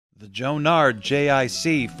The Jonard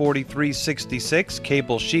JIC-4366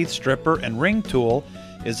 cable sheath stripper and ring tool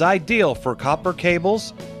is ideal for copper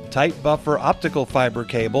cables, tight buffer optical fiber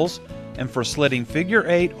cables, and for slitting figure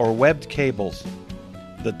 8 or webbed cables.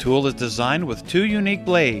 The tool is designed with two unique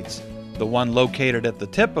blades. The one located at the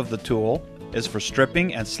tip of the tool is for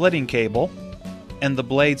stripping and slitting cable, and the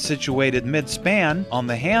blade situated mid-span on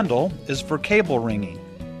the handle is for cable ringing.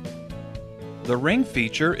 The ring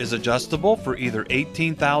feature is adjustable for either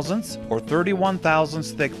 18 thousandths or 31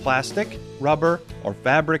 thousandths thick plastic, rubber, or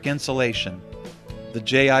fabric insulation. The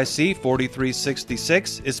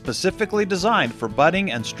JIC-4366 is specifically designed for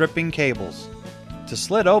butting and stripping cables. To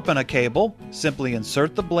slit open a cable, simply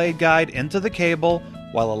insert the blade guide into the cable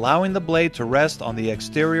while allowing the blade to rest on the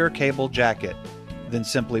exterior cable jacket. Then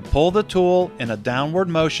simply pull the tool in a downward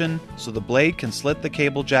motion so the blade can slit the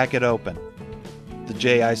cable jacket open. The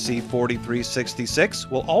JIC-4366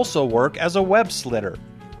 will also work as a web slitter.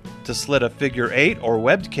 To slit a figure 8 or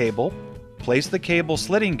webbed cable, place the cable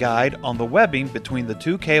slitting guide on the webbing between the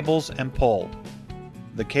two cables and pull.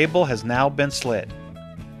 The cable has now been slit.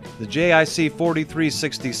 The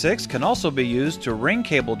JIC-4366 can also be used to ring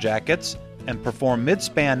cable jackets and perform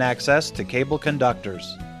mid-span access to cable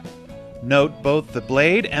conductors. Note both the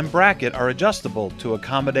blade and bracket are adjustable to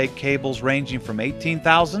accommodate cables ranging from 18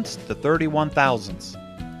 thousandths to 31 thousandths.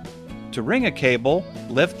 To ring a cable,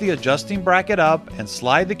 lift the adjusting bracket up and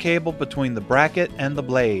slide the cable between the bracket and the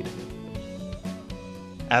blade.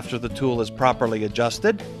 After the tool is properly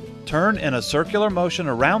adjusted, turn in a circular motion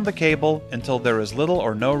around the cable until there is little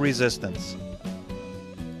or no resistance.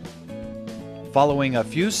 Following a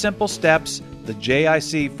few simple steps, the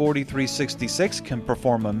JIC-4366 can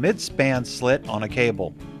perform a mid-span slit on a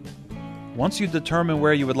cable. Once you determine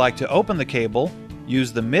where you would like to open the cable,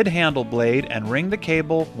 use the mid-handle blade and ring the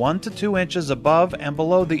cable 1 to 2 inches above and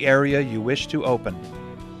below the area you wish to open.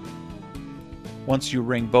 Once you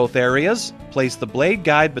ring both areas, place the blade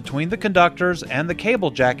guide between the conductors and the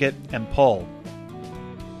cable jacket and pull.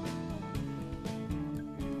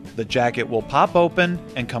 The jacket will pop open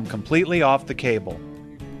and come completely off the cable.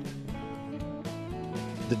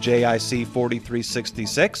 The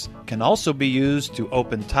JIC-4366 can also be used to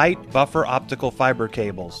open tight buffer optical fiber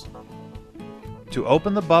cables. To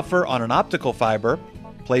open the buffer on an optical fiber,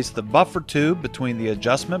 place the buffer tube between the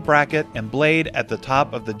adjustment bracket and blade at the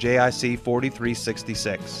top of the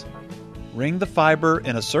JIC-4366. Ring the fiber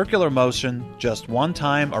in a circular motion just one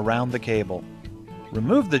time around the cable.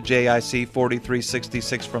 Remove the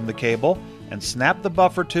JIC-4366 from the cable and snap the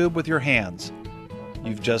buffer tube with your hands.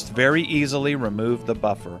 You've just very easily removed the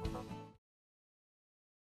buffer.